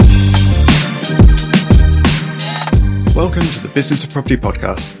Welcome to the Business of Property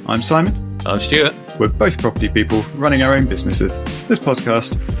podcast. I'm Simon. I'm Stuart. We're both property people running our own businesses. This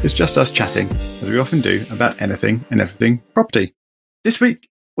podcast is just us chatting, as we often do, about anything and everything property. This week,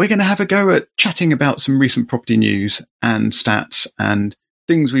 we're going to have a go at chatting about some recent property news and stats and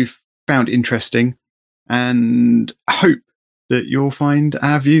things we've found interesting, and hope that you'll find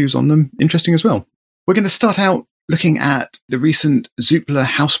our views on them interesting as well. We're going to start out looking at the recent Zoopla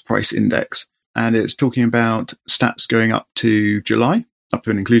House Price Index, and it's talking about stats going up to July, up to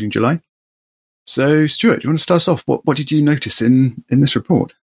and including July. So, Stuart, do you want to start us off? What did you notice in this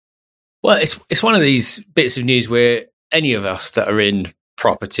report? Well, it's one of these bits of news where any of us that are in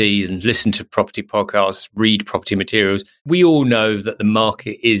property and listen to property podcasts, read property materials, we all know that the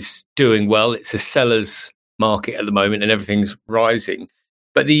market is doing well. It's a seller's market at the moment and everything's rising.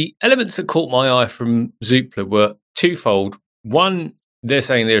 But the elements that caught my eye from Zoopla were twofold. One, they're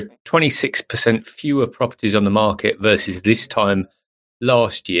saying there are 26% fewer properties on the market versus this time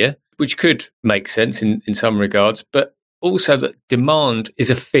last year, which could make sense in some regards, but also that demand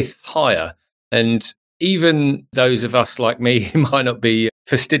is a fifth higher. And even those of us like me who might not be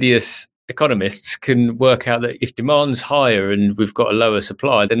fastidious economists can work out that if demand's higher and we've got a lower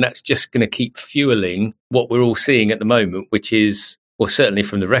supply, then that's just going to keep fueling what we're all seeing at the moment, which is, well, certainly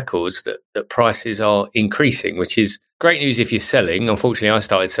from the records, that prices are increasing, which is great news if you're selling. Unfortunately, I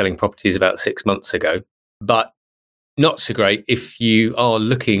started selling properties about 6 months ago, but not so great if you are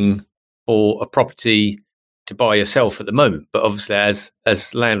looking for a property to buy yourself at the moment. But obviously,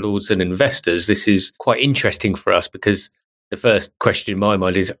 as landlords and investors, this is quite interesting for us, because the first question in my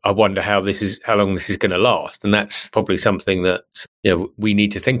mind is, I wonder how long this is going to last. And that's probably something that, we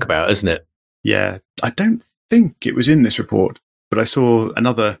need to think about, isn't it? Yeah, I don't think it was in this report, but I saw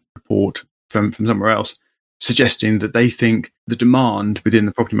another report from somewhere else suggesting that they think the demand within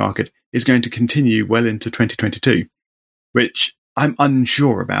the property market is going to continue well into 2022, which I'm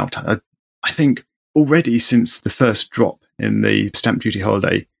unsure about. I think already since the first drop in the stamp duty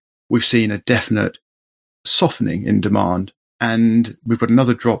holiday, we've seen a definite softening in demand. And we've got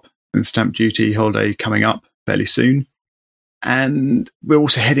another drop in stamp duty holiday coming up fairly soon. And we're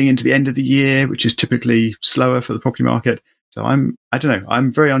also heading into the end of the year, which is typically slower for the property market. So I don't know,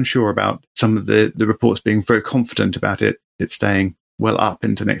 I'm very unsure about some of the reports being very confident about it staying well up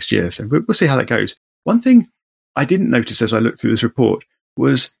into next year. So we'll see how that goes. One thing I didn't notice as I looked through this report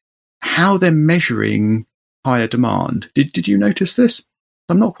was how they're measuring higher demand. Did you notice this?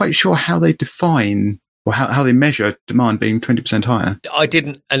 I'm not quite sure how they define or how they measure demand being 20% higher. I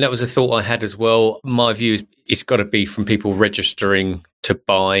didn't, and that was a thought I had as well. My view is it's got to be from people registering to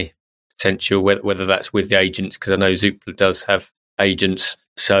buy potential, whether that's with the agents, because I know Zoopla does have agents.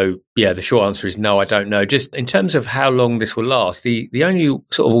 So, yeah, the short answer is no, I don't know. Just in terms of how long this will last, the only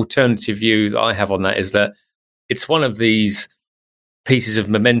sort of alternative view that I have on that is that it's one of these pieces of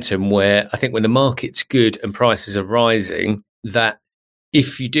momentum where I think when the market's good and prices are rising, that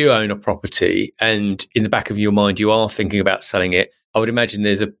if you do own a property and in the back of your mind you are thinking about selling it, I would imagine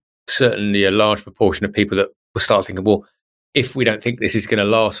there's certainly a large proportion of people that will start thinking, well, if we don't think this is going to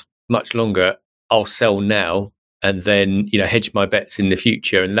last much longer, I'll sell now and then, hedge my bets in the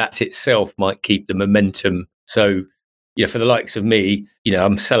future. And that itself might keep the momentum. So, for the likes of me,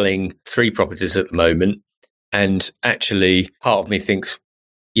 I'm selling 3 properties at the moment. And actually, part of me thinks,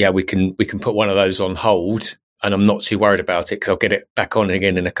 yeah, we can put one of those on hold, and I'm not too worried about it because I'll get it back on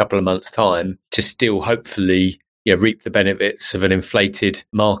again in a couple of months' time to still hopefully reap the benefits of an inflated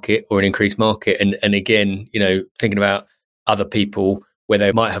market or an increased market. And again, thinking about other people where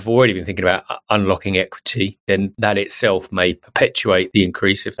they might have already been thinking about unlocking equity, then that itself may perpetuate the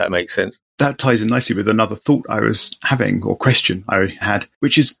increase, if that makes sense. That ties in nicely with another thought I was having, or question I had,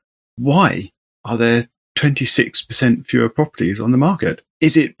 which is, why are there 26% fewer properties on the market?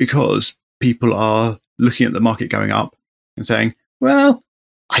 Is it because people are looking at the market going up and saying, well,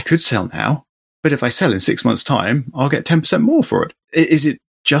 I could sell now, but if I sell in 6 months' time, I'll get 10% more for it? Is it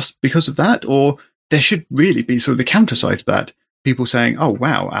just because of that? Or there should really be sort of the counter side to that. People saying, oh,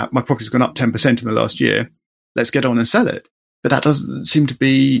 wow, my property's gone up 10% in the last year. Let's get on and sell it. But that doesn't seem to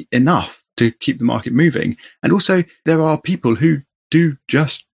be enough to keep the market moving. And also, there are people who do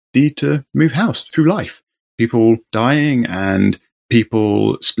just need to move house through life. People dying and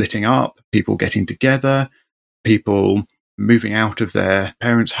people splitting up, people getting together, people moving out of their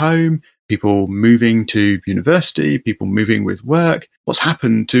parents' home, people moving to university, people moving with work. What's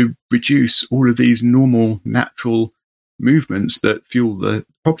happened to reduce all of these normal, natural movements that fuel the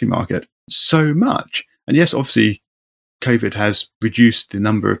property market so much? And yes, obviously, COVID has reduced the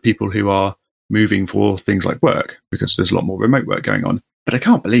number of people who are moving for things like work because there's a lot more remote work going on. But I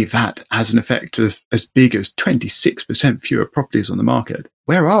can't believe that has an effect of as big as 26% fewer properties on the market.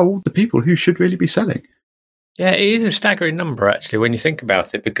 Where are all the people who should really be selling? Yeah, it is a staggering number, actually, when you think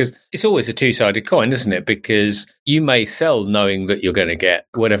about it, because it's always a two-sided coin, isn't it? Because you may sell knowing that you're going to get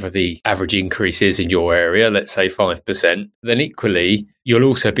whatever the average increase is in your area, let's say 5%. Then equally, you'll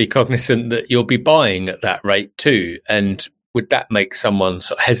also be cognizant that you'll be buying at that rate too. And would that make someone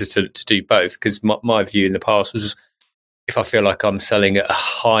sort of hesitant to do both? Because my view in the past was, if I feel like I'm selling at a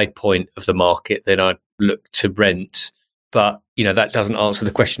high point of the market, then I'd look to rent. But, that doesn't answer the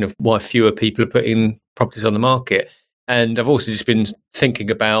question of why fewer people are putting properties on the market. And I've also just been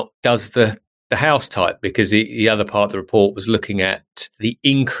thinking about, does the house type, because the other part of the report was looking at the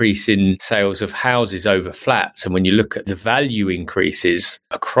increase in sales of houses over flats. And when you look at the value increases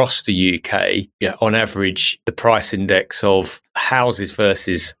across the UK, on average, the price index of houses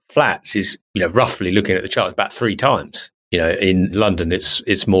versus flats is, roughly looking at the charts about 3 times. In London,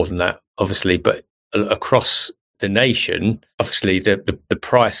 it's more than that, obviously, but across the nation, obviously the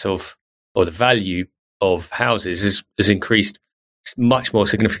price of, or the value of houses has increased much more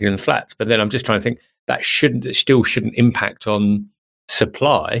significantly than flats. But then I'm just trying to think, that still shouldn't impact on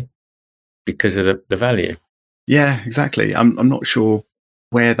supply because of the value. Yeah, exactly. I'm not sure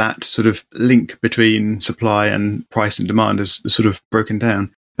where that sort of link between supply and price and demand is sort of broken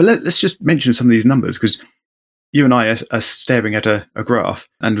down. But let's just mention some of these numbers, because you and I are staring at a graph,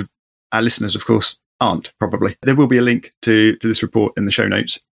 and our listeners, of course, aren't, probably. There will be a link to this report in the show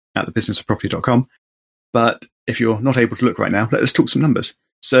notes at thebusinessofproperty.com. But if you're not able to look right now, let us talk some numbers.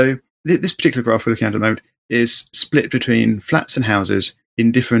 So this particular graph we're looking at the moment is split between flats and houses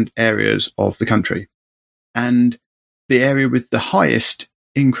in different areas of the country. And the area with the highest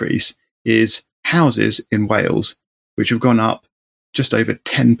increase is houses in Wales, which have gone up just over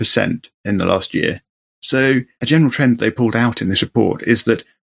 10% in the last year. So a general trend they pulled out in this report is that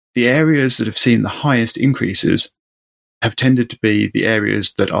the areas that have seen the highest increases have tended to be the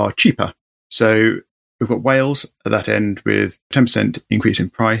areas that are cheaper. So we've got Wales at that end with 10% increase in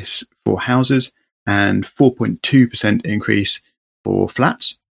price for houses and 4.2% increase for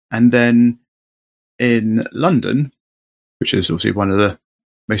flats. And then in London, which is obviously one of the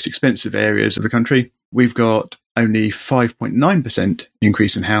most expensive areas of the country, we've got only 5.9%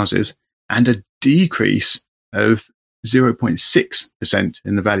 increase in houses and a decrease of 0.6%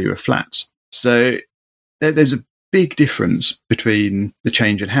 in the value of flats. So there's a big difference between the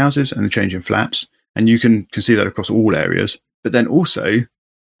change in houses and the change in flats, and you can see that across all areas. But then also,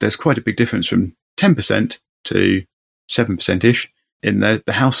 there's quite a big difference from 10% to 7%-ish in the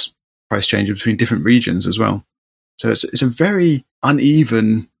house price changes between different regions as well. So it's a very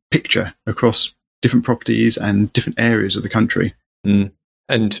uneven picture across different properties and different areas of the country. Mm.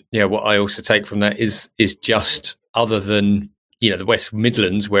 And what I also take from that is just, other than the West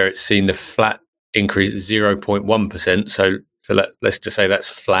Midlands, where it's seen the flat increase 0.1%. So let's just say that's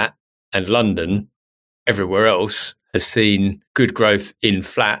flat, and London, everywhere else has seen good growth in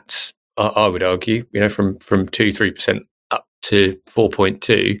flats. I would argue, from 2-3% up to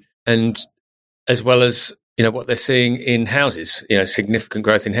 4.2, and as well as what they're seeing in houses, significant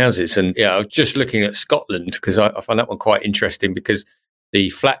growth in houses. And I was just looking at Scotland, because I find that one quite interesting, because the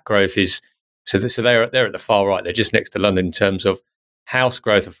flat growth is, so they're at the far right. They're just next to London in terms of house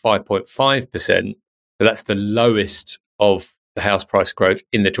growth of 5.5%. So that's the lowest of the house price growth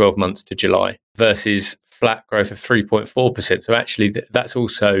in the 12 months to July, versus flat growth of 3.4%. So actually, that's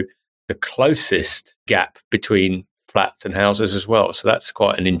also the closest gap between flats and houses as well. So that's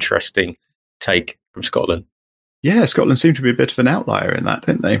quite an interesting take from Scotland. Yeah, Scotland seemed to be a bit of an outlier in that,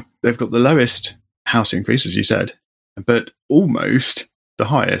 didn't they? They've got the lowest house increase, as you said, but almost the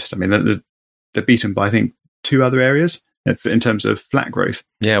highest. I mean, they're beaten by, I think, 2 other areas in terms of flat growth.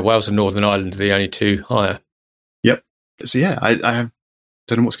 Yeah, Wales and Northern Ireland are the only 2 higher. Yep. So yeah, I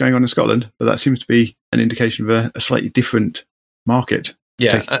don't know what's going on in Scotland, but that seems to be an indication of a slightly different market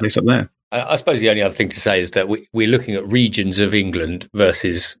taking place up there. I suppose the only other thing to say is that we're looking at regions of England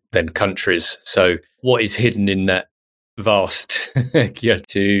versus then countries. So what is hidden in that vast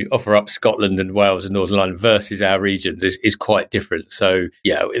to offer up Scotland and Wales and Northern Ireland versus our regions is quite different. So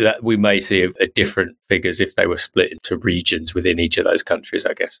we may see a different figures if they were split into regions within each of those countries,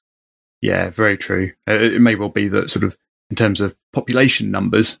 I guess. Yeah, very true. It may well be that sort of in terms of population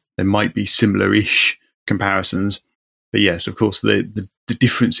numbers, there might be similar-ish comparisons. But yes, of course, the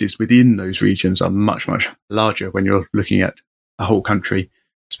differences within those regions are much, much larger when you're looking at a whole country,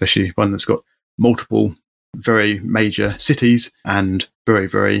 especially one that's got multiple very major cities and very,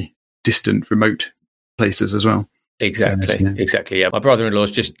 very distant, remote places as well. Exactly. Yeah. My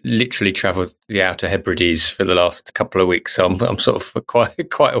brother-in-law's just literally travelled the Outer Hebrides for the last couple of weeks, so I'm sort of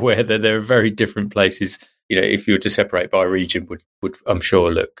quite aware that there are very different places. If you were to separate by region, would I'm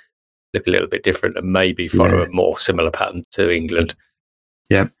sure look a little bit different and maybe follow a more similar pattern to England.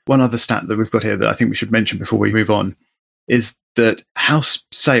 Yeah. One other stat that we've got here that I think we should mention before we move on is that house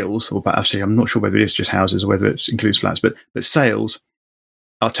sales, or actually I'm not sure whether it is just houses or whether it includes flats, but sales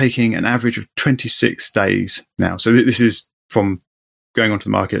are taking an average of 26 days now. So this is from going onto the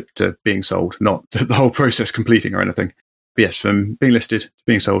market to being sold, not the whole process completing or anything. But yes, from being listed to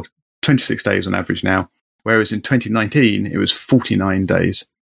being sold, 26 days on average now, whereas in 2019, it was 49 days.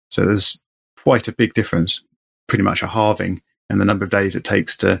 So there's quite a big difference, pretty much a halving in the number of days it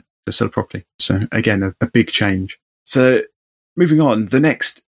takes to sell a property. So again, a big change. So moving on, the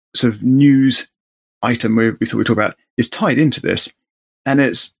next sort of news item we thought we'd talk about is tied into this. And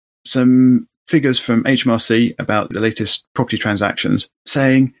it's some figures from HMRC about the latest property transactions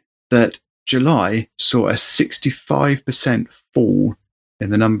saying that July saw a 65% fall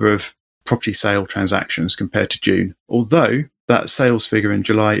in the number of property sale transactions compared to June, although that sales figure in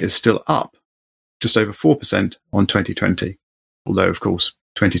July is still up just over 4% on 2020. Although, of course,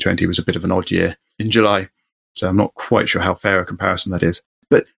 2020 was a bit of an odd year in July, so I'm not quite sure how fair a comparison that is.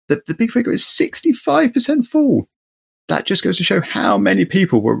 But the big figure is 65% fall. That just goes to show how many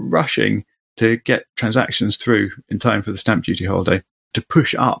people were rushing to get transactions through in time for the stamp duty holiday to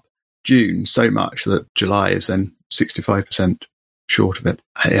push up June so much that July is then 65% short of it.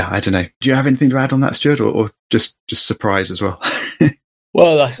 I don't know. Do you have anything to add on that, Stuart, or just surprise as well?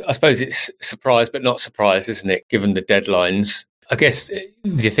 Well, I suppose it's surprise, but not surprise, isn't it, given the deadlines? I guess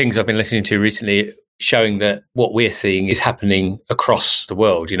the things I've been listening to recently showing that what we're seeing is happening across the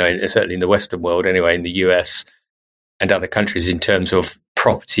world, certainly in the Western world anyway, in the US and other countries, in terms of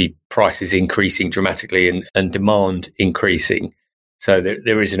property prices increasing dramatically and demand increasing. So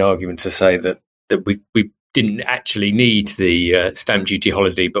there is an argument to say that we didn't actually need the stamp duty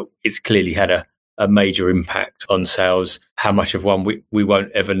holiday, but it's clearly had a major impact on sales. How much of one we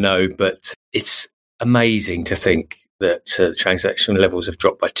won't ever know, but it's amazing to think that transaction levels have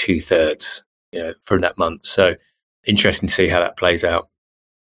dropped by 2/3, from that month. So interesting to see how that plays out.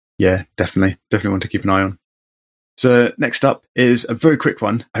 Yeah, definitely want to keep an eye on. So next up is a very quick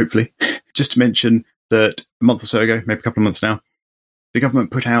one, hopefully, just to mention that a month or so ago, maybe a couple of months now, the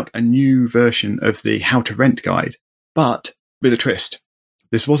government put out a new version of the How to Rent guide, but with a twist.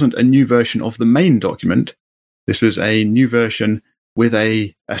 This wasn't a new version of the main document. This was a new version with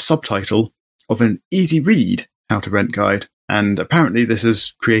a subtitle of an easy read How to Rent guide. And apparently this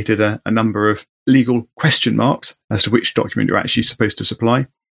has created a number of legal question marks as to which document you're actually supposed to supply.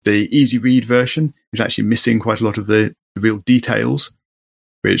 The easy read version is actually missing quite a lot of the real details,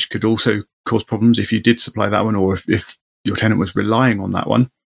 which could also cause problems if you did supply that one, or if your tenant was relying on that one.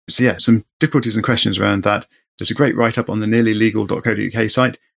 So yeah, some difficulties and questions around that. There's a great write-up on the nearlylegal.co.uk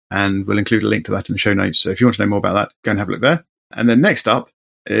site, and we'll include a link to that in the show notes. So if you want to know more about that, go and have a look there. And then next up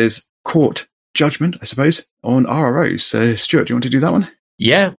is court judgment, I suppose, on RROs. So Stuart, do you want to do that one?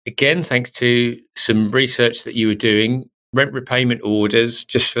 Yeah, again, thanks to some research that you were doing. Rent repayment orders,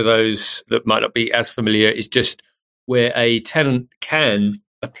 just for those that might not be as familiar, is just where a tenant can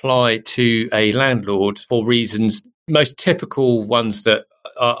apply to a landlord for reasons. Most typical ones that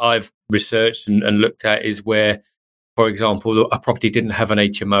I've researched and looked at is where, for example, a property didn't have an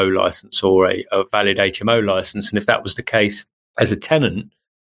HMO license or a valid HMO license. And if that was the case, as a tenant,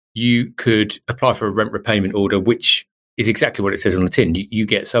 you could apply for a rent repayment order, which is exactly what it says on the tin. You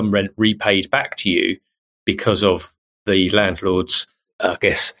get some rent repaid back to you because of the landlord's, I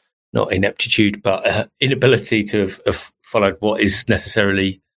guess, not ineptitude, but inability to have followed what is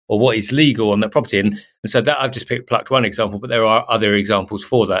necessarily or what is legal on that property. And so that I've just plucked one example, but there are other examples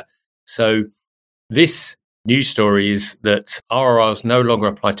for that. So this news story is that RRRs no longer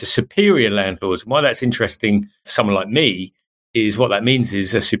apply to superior landlords. And why that's interesting for someone like me is what that means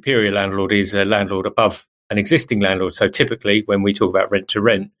is a superior landlord is a landlord above an existing landlord. So typically when we talk about rent to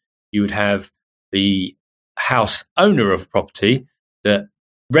rent, you would have the house owner of a property that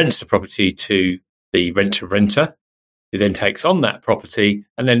rents the property to the renter, who then takes on that property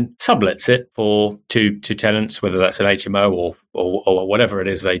and then sublets it to tenants, whether that's an HMO or whatever it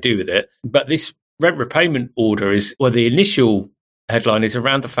is they do with it. But this rent repayment order is, well, the initial headline is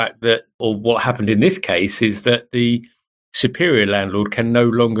around the fact that, or what happened in this case, is that the superior landlord can no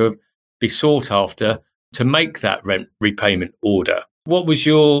longer be sought after to make that rent repayment order. What was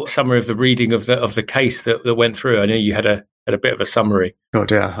your summary of the reading of the case that went through? I know you had a bit of a summary.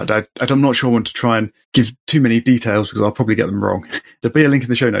 God, yeah. I'm not sure I want to try and give too many details because I'll probably get them wrong. There'll be a link in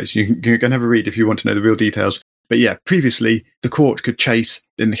the show notes. You can go and have a read if you want to know the real details. But yeah, previously the court could chase,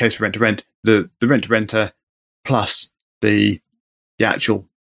 in the case of rent-to-rent, the rent-to-renter plus the actual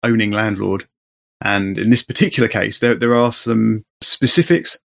owning landlord. And in this particular case, there are some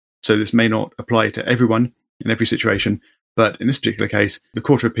specifics. So this may not apply to everyone in every situation. But in this particular case, the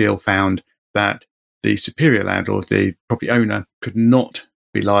Court of Appeal found that the superior landlord, the property owner, could not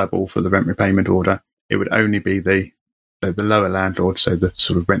be liable for the rent repayment order. It would only be the lower landlord, so the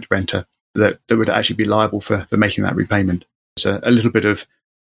sort of rent-renter, that would actually be liable for making that repayment. So a little bit of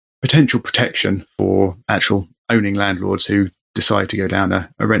potential protection for actual owning landlords who decide to go down a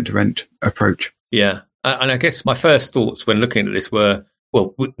rent-to-rent approach. Yeah. And I guess my first thoughts when looking at this were,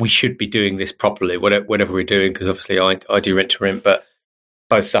 well, we should be doing this properly, whatever we're doing, because obviously I do rent-to-rent, but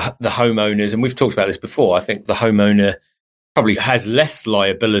both the homeowners, and we've talked about this before, I think the homeowner probably has less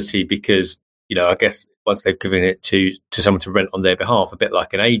liability because, I guess once they've given it to someone to rent on their behalf, a bit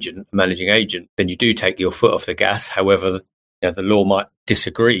like an agent, a managing agent, then you do take your foot off the gas. However, the law might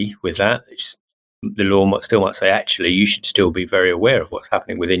disagree with that. The law might say, actually, you should still be very aware of what's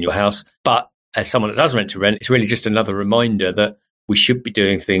happening within your house. But as someone that does rent to rent, it's really just another reminder that we should be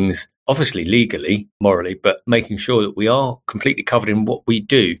doing things, obviously legally, morally, but making sure that we are completely covered in what we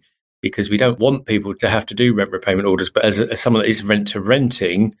do, because we don't want people to have to do rent repayment orders. But as someone that is rent to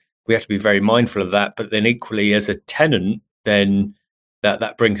renting, we have to be very mindful of that. But then equally as a tenant, then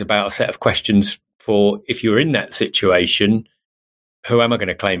that brings about a set of questions for, if you're in that situation, who am I going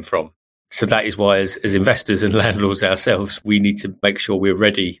to claim from? So that is why as investors and landlords ourselves, we need to make sure we're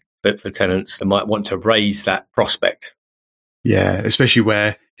ready for tenants that might want to raise that prospect. Yeah, especially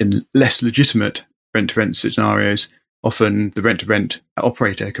where in less legitimate rent-to-rent scenarios, often the rent-to-rent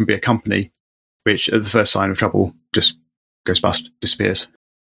operator can be a company which at the first sign of trouble just goes bust, disappears.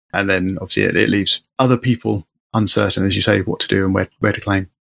 And then obviously it leaves other people uncertain, as you say, what to do and where to claim.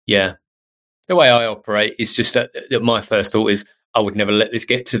 Yeah. The way I operate is just that my first thought is I would never let this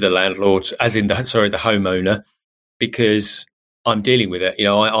get to the landlord, as in the homeowner, because I'm dealing with it.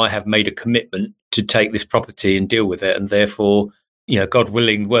 I have made a commitment to take this property and deal with it. And therefore, God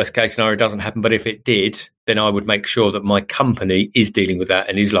willing, worst case scenario doesn't happen. But if it did, then I would make sure that my company is dealing with that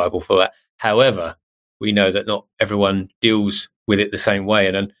and is liable for that. However, we know that not everyone deals with it the same way.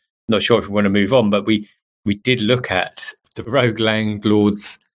 And I'm not sure if we want to move on, but we did look at the Rogue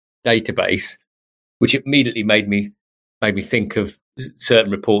Landlords database, which immediately made me think of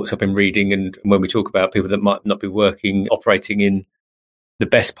certain reports I've been reading. And when we talk about people that might not be operating in the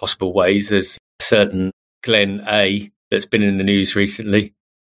best possible ways, there's a certain Glenn A that's been in the news recently,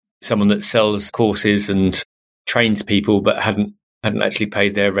 someone that sells courses and trains people but hadn't actually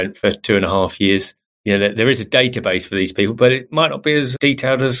paid their rent for 2.5 years. There is a database for these people, but it might not be as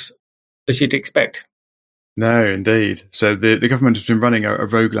detailed as you'd expect. No, indeed. So the government has been running a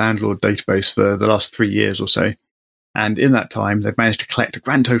rogue landlord database for the last 3 years or so. And in that time, they've managed to collect a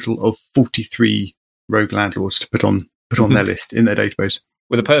grand total of 43 rogue landlords to put on their list in their database.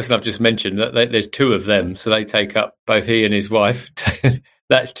 Well, the person I've just mentioned, there's 2 of them, so they take up both he and his wife.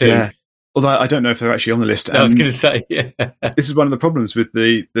 That's 2. Yeah. Although I don't know if they're actually on the list. I was going to say, yeah. This is one of the problems with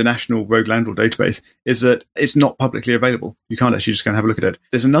the National Rogue Landlord Database, is that it's not publicly available. You can't actually just go and have a look at it.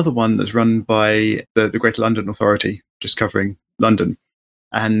 There's another one that's run by the Greater London Authority, just covering London.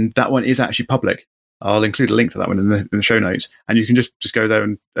 And that one is actually public. I'll include a link to that one in the show notes. And you can just go there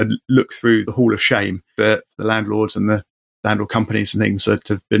and look through the Hall of Shame for the landlords and the landlord companies and things that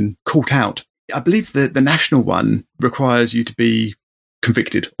have been caught out. I believe the national one requires you to be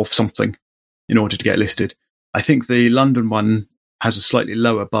convicted of something in order to get listed. I think the London one has a slightly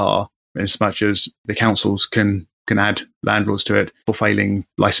lower bar, as much as the councils can add landlords to it for failing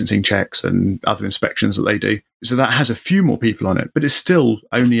licensing checks and other inspections that they do. So that has a few more people on it, but it's still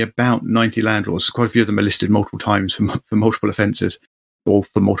only about 90 landlords. Quite a few of them are listed multiple times for multiple offences or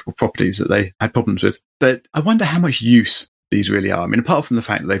for multiple properties that they had problems with. But I wonder how much use these really are. I mean, apart from the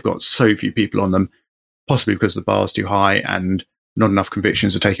fact that they've got so few people on them, possibly because the bar's too high and not enough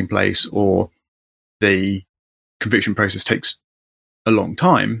convictions are taking place, or the conviction process takes a long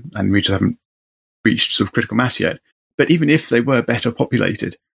time and we just haven't reached sort of critical mass yet. But even if they were better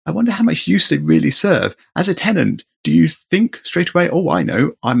populated, I wonder how much use they really serve. As a tenant, do you think straight away, oh, I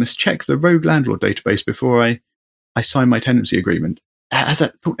know, I must check the rogue landlord database before I sign my tenancy agreement? Has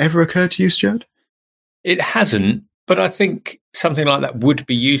that thought ever occurred to you, Stuart? It hasn't, but I think something like that would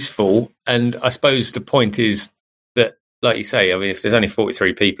be useful. And I suppose the point is that, like you say, I mean, if there's only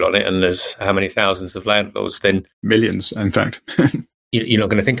 43 people on it and there's how many thousands of landlords, then... Millions, in fact. You're not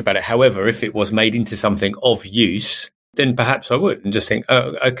going to think about it. However, if it was made into something of use, then perhaps I would and just think,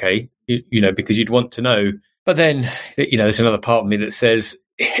 oh, okay, because you'd want to know. But then, there's another part of me that says,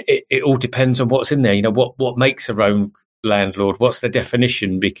 it all depends on what's in there. You know, what makes a rogue landlord? What's the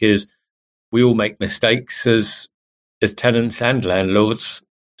definition? Because we all make mistakes as tenants and landlords.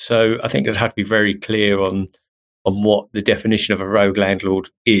 So I think it'd have to be very clear on what the definition of a rogue landlord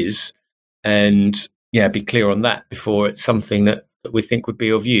is, and be clear on that before it's something that we think would be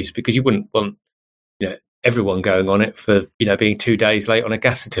of use. Because you wouldn't want everyone going on it for being 2 days late on a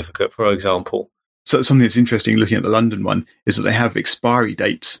gas certificate, for example. So something that's interesting looking at the London one is that they have expiry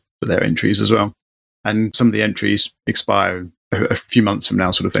dates for their entries as well. And some of the entries expire a few months from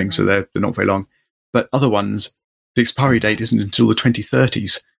now, sort of thing. So they're not very long. But other ones, the expiry date isn't until the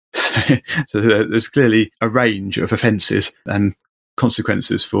 2030s. So there's clearly a range of offences and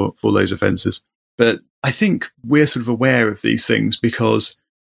consequences for those offences. But I think we're sort of aware of these things because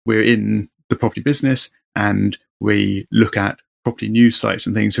we're in the property business and we look at property news sites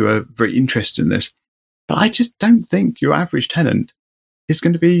and things who are very interested in this. But I just don't think your average tenant is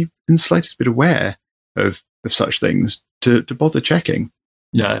going to be in the slightest bit aware of such things to bother checking.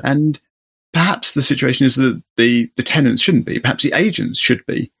 No. And perhaps the situation is that the tenants shouldn't be. Perhaps the agents should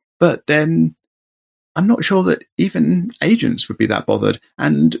be. But then I'm not sure that even agents would be that bothered.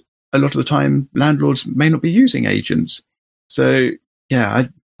 And a lot of the time, landlords may not be using agents. So,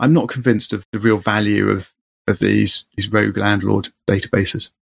 I'm not convinced of the real value of these rogue landlord databases.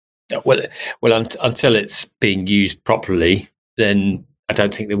 Well, until it's being used properly, then I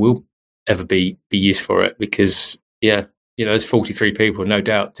don't think there will ever be use for it because, there's 43 people, no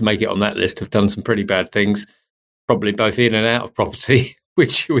doubt, to make it on that list have done some pretty bad things, probably both in and out of property,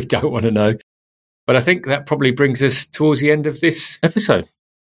 which we don't want to know. But I think that probably brings us towards the end of this episode.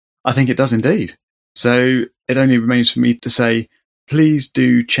 I think it does indeed. So it only remains for me to say, please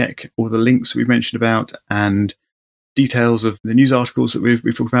do check all the links we've mentioned about and details of the news articles that we've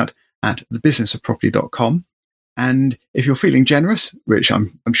talked about at thebusinessofproperty.com. And if you're feeling generous, which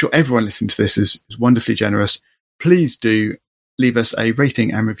I'm sure everyone listening to this is wonderfully generous, please do leave us a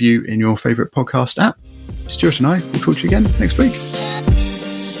rating and review in your favourite podcast app. Stuart and I will talk to you again next week.